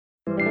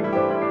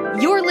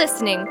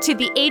listening to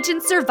the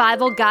Agent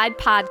Survival Guide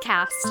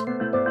podcast,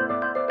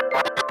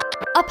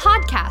 a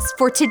podcast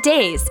for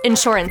today's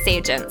insurance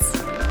agents.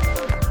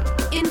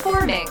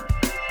 Informing,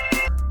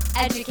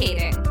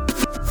 educating,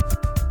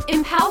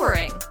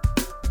 empowering,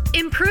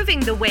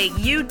 improving the way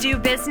you do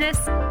business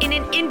in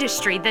an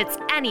industry that's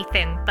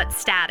anything but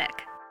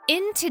static.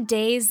 In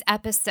today's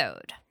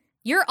episode,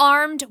 you're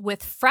armed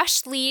with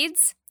fresh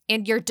leads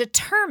and you're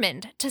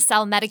determined to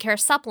sell Medicare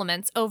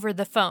supplements over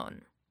the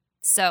phone.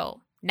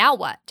 So, now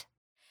what?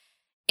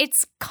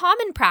 It's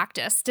common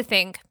practice to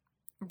think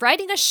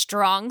writing a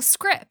strong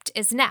script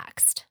is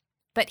next.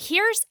 But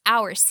here's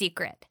our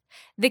secret.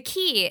 The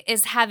key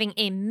is having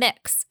a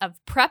mix of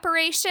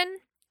preparation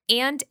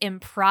and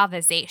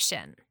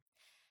improvisation.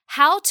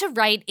 How to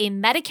write a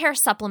Medicare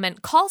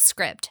supplement call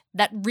script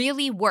that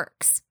really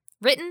works,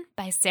 written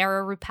by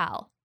Sarah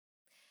Ruppel.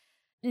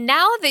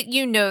 Now that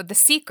you know the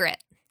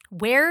secret,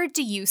 where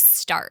do you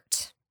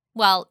start?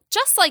 Well,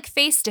 just like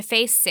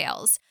face-to-face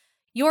sales,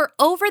 your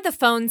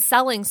over-the-phone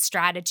selling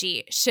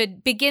strategy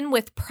should begin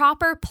with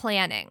proper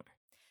planning.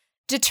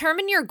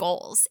 Determine your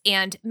goals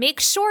and make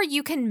sure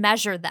you can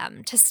measure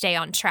them to stay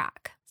on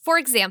track. For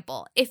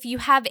example, if you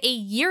have a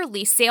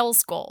yearly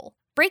sales goal,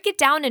 break it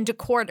down into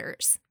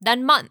quarters,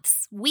 then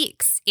months,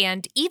 weeks,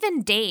 and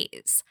even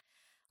days.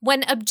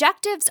 When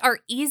objectives are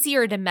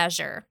easier to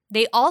measure,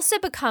 they also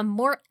become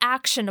more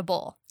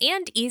actionable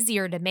and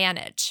easier to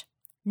manage.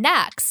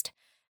 Next,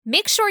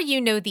 make sure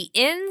you know the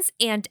ins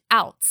and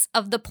outs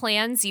of the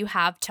plans you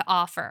have to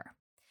offer.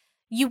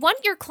 You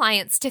want your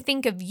clients to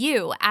think of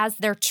you as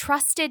their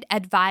trusted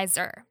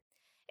advisor.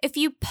 If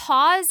you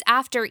pause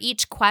after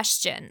each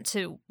question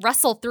to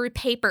rustle through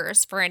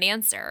papers for an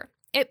answer,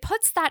 it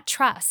puts that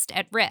trust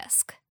at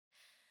risk.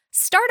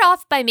 Start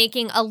off by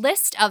making a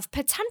list of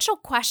potential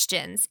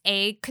questions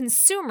a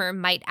consumer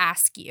might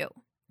ask you.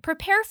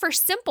 Prepare for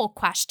simple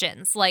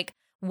questions like,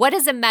 what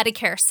is a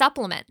Medicare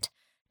supplement?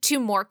 To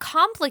more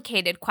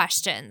complicated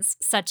questions,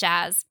 such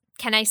as,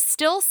 can I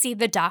still see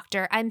the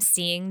doctor I'm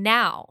seeing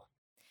now?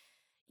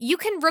 You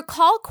can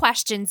recall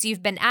questions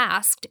you've been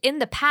asked in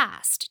the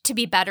past to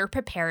be better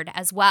prepared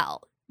as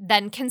well.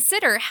 Then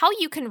consider how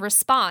you can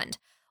respond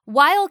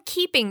while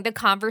keeping the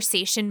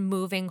conversation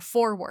moving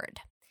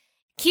forward.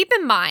 Keep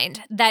in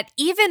mind that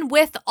even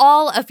with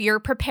all of your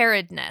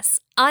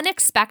preparedness,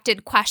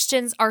 unexpected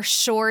questions are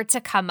sure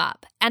to come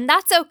up, and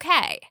that's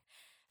okay.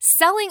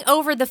 Selling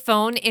over the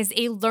phone is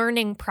a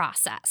learning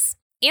process.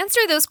 Answer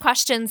those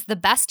questions the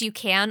best you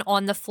can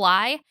on the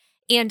fly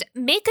and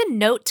make a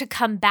note to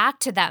come back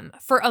to them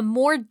for a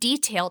more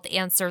detailed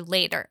answer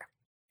later.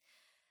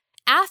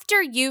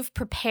 After you've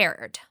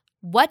prepared,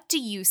 what do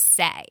you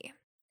say?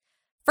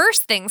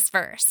 First things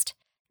first,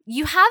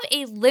 you have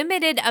a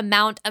limited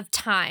amount of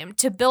time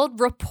to build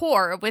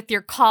rapport with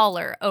your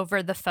caller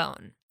over the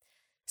phone.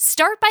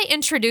 Start by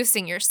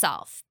introducing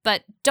yourself,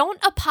 but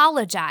don't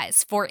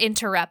apologize for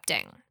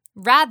interrupting.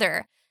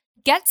 Rather,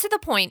 get to the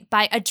point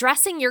by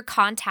addressing your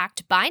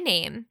contact by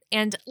name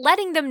and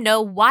letting them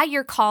know why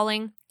you're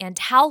calling and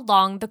how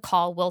long the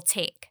call will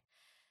take.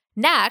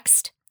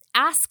 Next,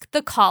 ask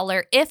the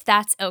caller if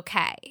that's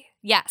okay.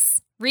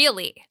 Yes,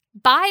 really.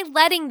 By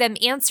letting them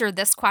answer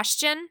this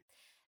question,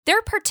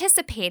 they're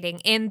participating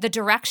in the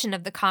direction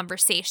of the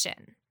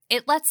conversation.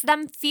 It lets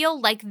them feel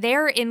like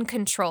they're in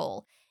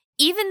control,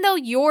 even though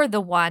you're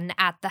the one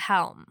at the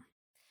helm.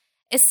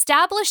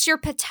 Establish your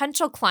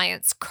potential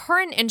client's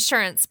current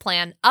insurance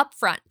plan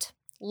upfront.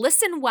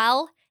 Listen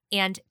well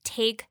and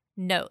take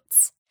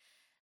notes.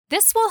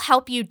 This will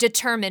help you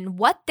determine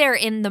what they're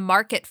in the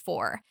market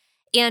for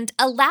and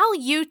allow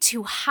you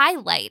to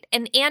highlight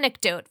an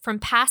anecdote from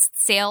past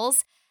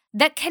sales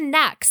that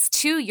connects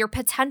to your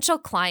potential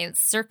client's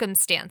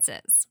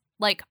circumstances.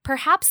 Like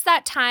perhaps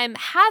that time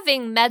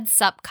having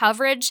MedSup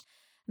coverage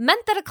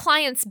meant that a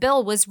client's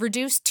bill was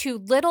reduced to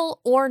little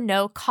or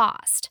no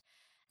cost,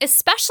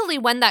 especially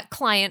when that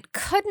client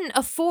couldn't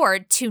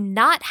afford to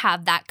not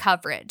have that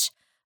coverage,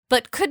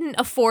 but couldn't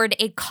afford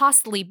a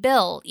costly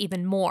bill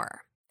even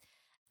more.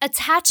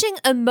 Attaching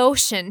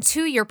emotion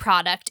to your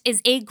product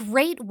is a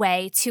great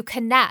way to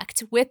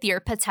connect with your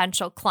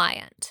potential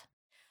client.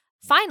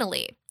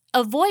 Finally,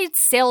 avoid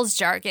sales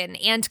jargon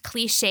and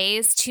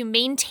cliches to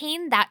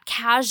maintain that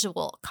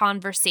casual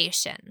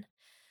conversation.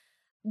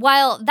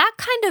 While that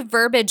kind of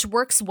verbiage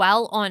works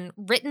well on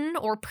written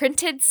or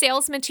printed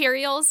sales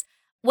materials,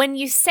 when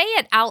you say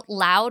it out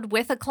loud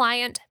with a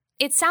client,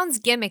 it sounds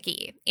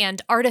gimmicky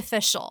and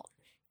artificial.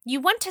 You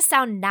want to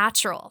sound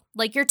natural,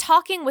 like you're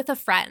talking with a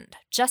friend,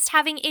 just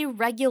having a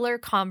regular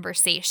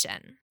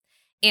conversation.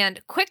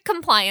 And quick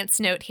compliance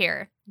note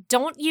here,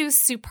 don't use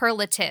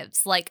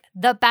superlatives like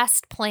the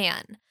best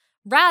plan.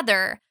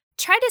 Rather,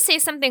 try to say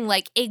something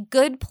like a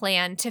good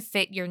plan to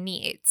fit your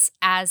needs,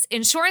 as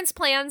insurance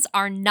plans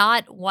are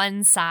not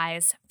one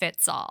size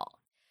fits all.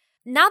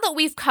 Now that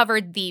we've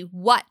covered the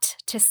what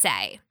to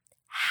say,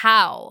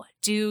 how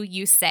do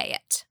you say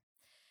it?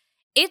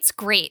 It's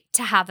great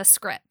to have a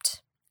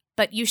script,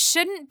 but you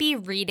shouldn't be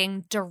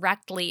reading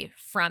directly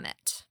from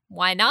it.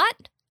 Why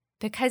not?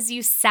 because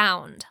you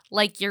sound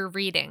like you're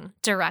reading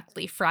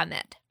directly from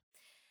it.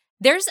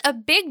 There's a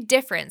big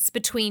difference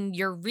between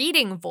your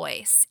reading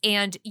voice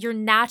and your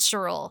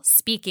natural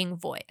speaking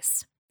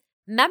voice.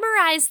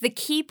 Memorize the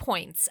key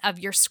points of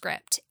your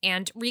script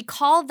and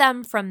recall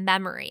them from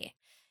memory.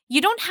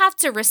 You don't have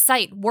to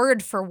recite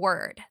word for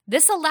word.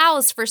 This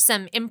allows for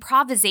some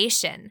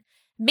improvisation,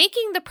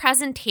 making the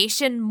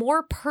presentation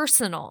more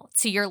personal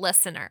to your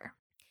listener.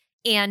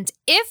 And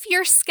if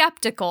you're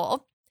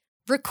skeptical,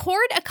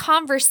 record a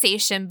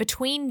conversation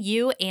between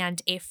you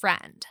and a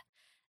friend.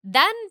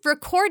 Then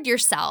record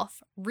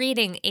yourself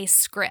reading a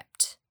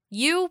script.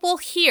 You will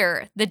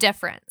hear the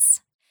difference.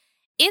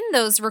 In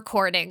those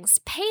recordings,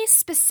 pay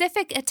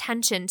specific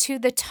attention to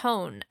the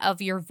tone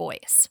of your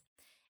voice.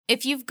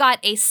 If you've got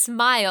a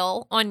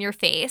smile on your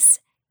face,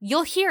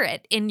 you'll hear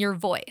it in your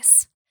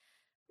voice.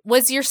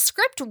 Was your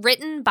script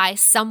written by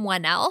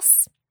someone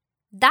else?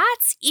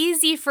 That's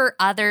easy for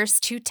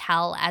others to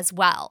tell as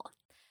well.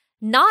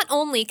 Not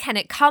only can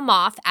it come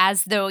off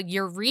as though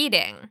you're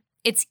reading,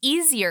 it's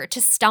easier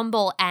to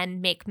stumble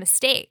and make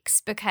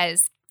mistakes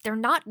because they're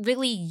not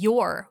really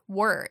your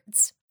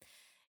words.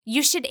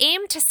 You should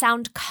aim to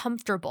sound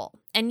comfortable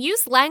and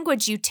use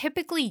language you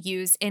typically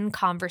use in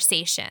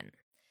conversation.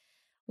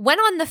 When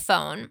on the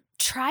phone,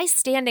 try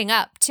standing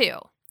up too.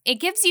 It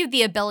gives you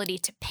the ability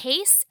to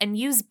pace and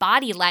use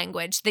body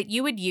language that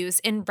you would use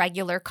in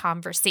regular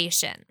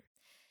conversation.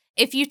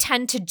 If you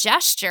tend to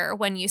gesture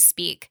when you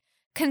speak,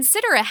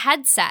 consider a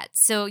headset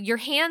so your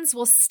hands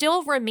will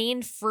still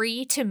remain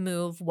free to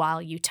move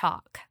while you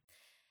talk.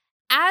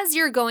 As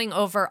you're going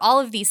over all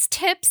of these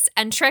tips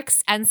and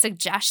tricks and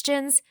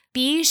suggestions,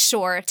 be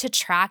sure to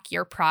track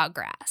your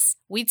progress.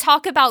 We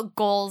talk about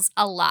goals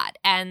a lot,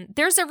 and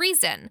there's a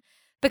reason,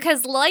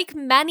 because like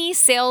many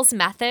sales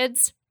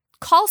methods,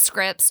 call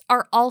scripts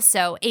are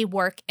also a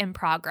work in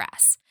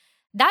progress.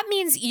 That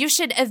means you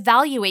should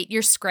evaluate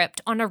your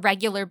script on a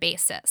regular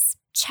basis.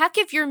 Check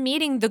if you're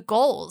meeting the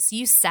goals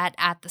you set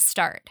at the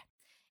start.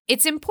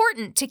 It's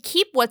important to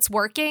keep what's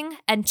working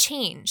and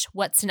change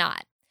what's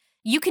not.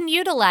 You can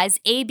utilize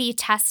A/B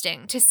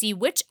testing to see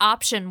which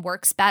option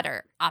works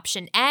better,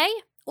 option A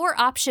or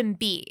option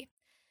B.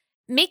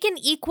 Make an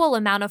equal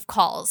amount of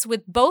calls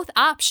with both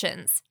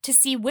options to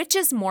see which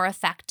is more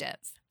effective.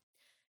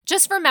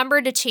 Just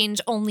remember to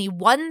change only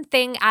one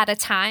thing at a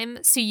time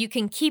so you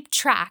can keep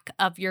track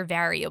of your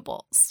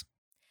variables.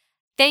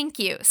 Thank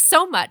you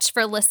so much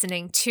for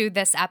listening to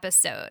this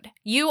episode.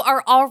 You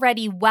are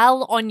already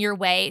well on your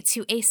way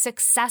to a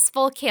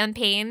successful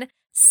campaign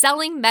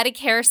selling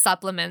Medicare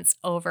supplements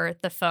over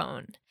the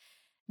phone.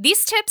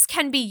 These tips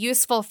can be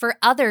useful for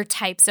other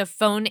types of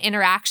phone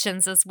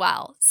interactions as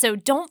well, so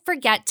don't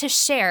forget to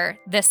share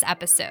this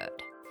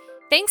episode.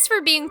 Thanks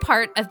for being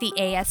part of the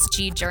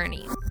ASG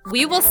journey.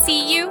 We will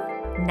see you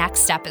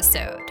next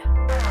episode.